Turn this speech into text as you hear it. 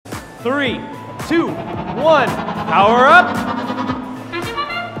3, 2, 1, power up.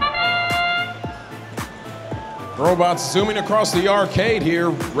 Robots zooming across the arcade here.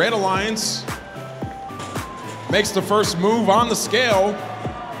 Red Alliance makes the first move on the scale.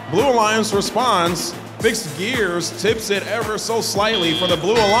 Blue Alliance responds. Fixed Gears tips it ever so slightly for the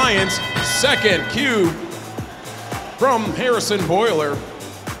Blue Alliance. Second cube from Harrison Boiler.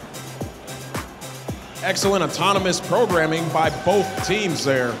 Excellent autonomous programming by both teams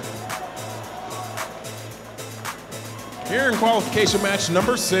there. Here in qualification match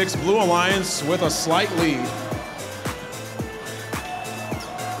number 6, Blue Alliance with a slight lead.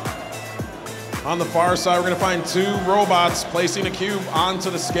 On the far side, we're gonna find 2 robots placing a cube onto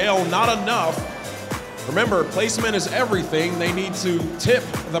the scale. Not enough. Remember, placement is everything. They need to tip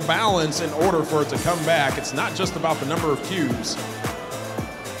the balance in order for it to come back. It's not just about the number of cubes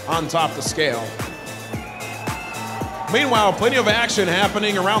on top of the scale. Meanwhile, plenty of action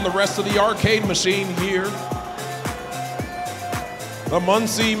happening around the rest of the arcade machine here. The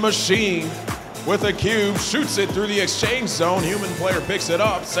Muncie machine with a cube shoots it through the exchange zone. Human player picks it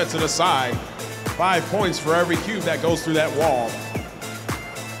up, sets it aside. 5 points for every cube that goes through that wall.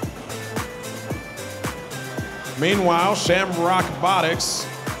 Meanwhile, Shamrock Robotics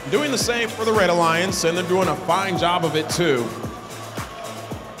doing the same for the Red Alliance, and they're doing a fine job of it too.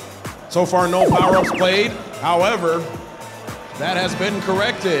 So far, no power-ups played. However, that has been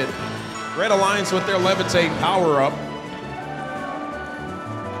corrected. Red Alliance with their Levitate power-up.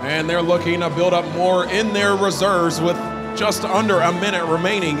 And they're looking to build up more in their reserves with just under a minute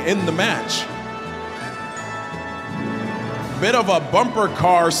remaining in the match. Bit of a bumper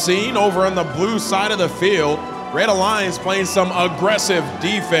car scene over on the blue side of the field. Red Alliance playing some aggressive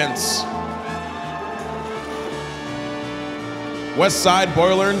defense. West Side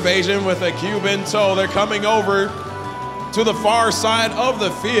Boiler Invasion with a cube in tow. They're coming over to the far side of the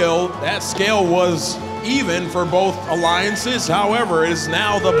field. That scale was even for both alliances. However, it is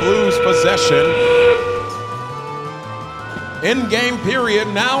now the Blues' possession. In-game period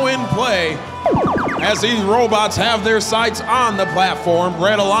now in play as these robots have their sights on the platform.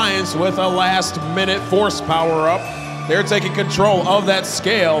 Red Alliance with a last-minute force power-up. They're taking control of that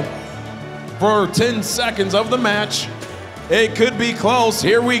scale for 10 seconds of the match. It could be close.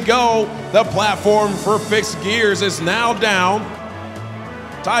 Here we go. The platform for Fixed Gears is now down.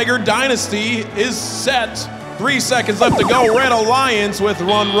 Tiger Dynasty is set. 3 seconds left to go. Red Alliance with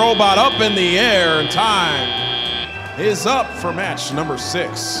one robot up in the air, and time is up for match number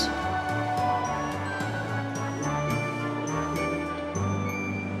 6.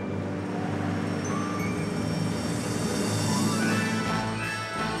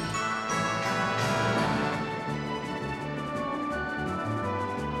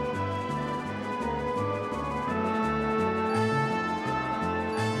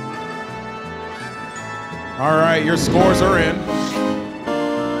 All right, your scores are in.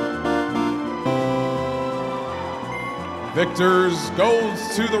 Victors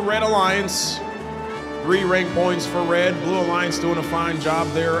goes to the Red Alliance. 3 rank points for Red. Blue Alliance doing a fine job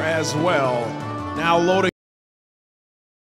there as well. Now loading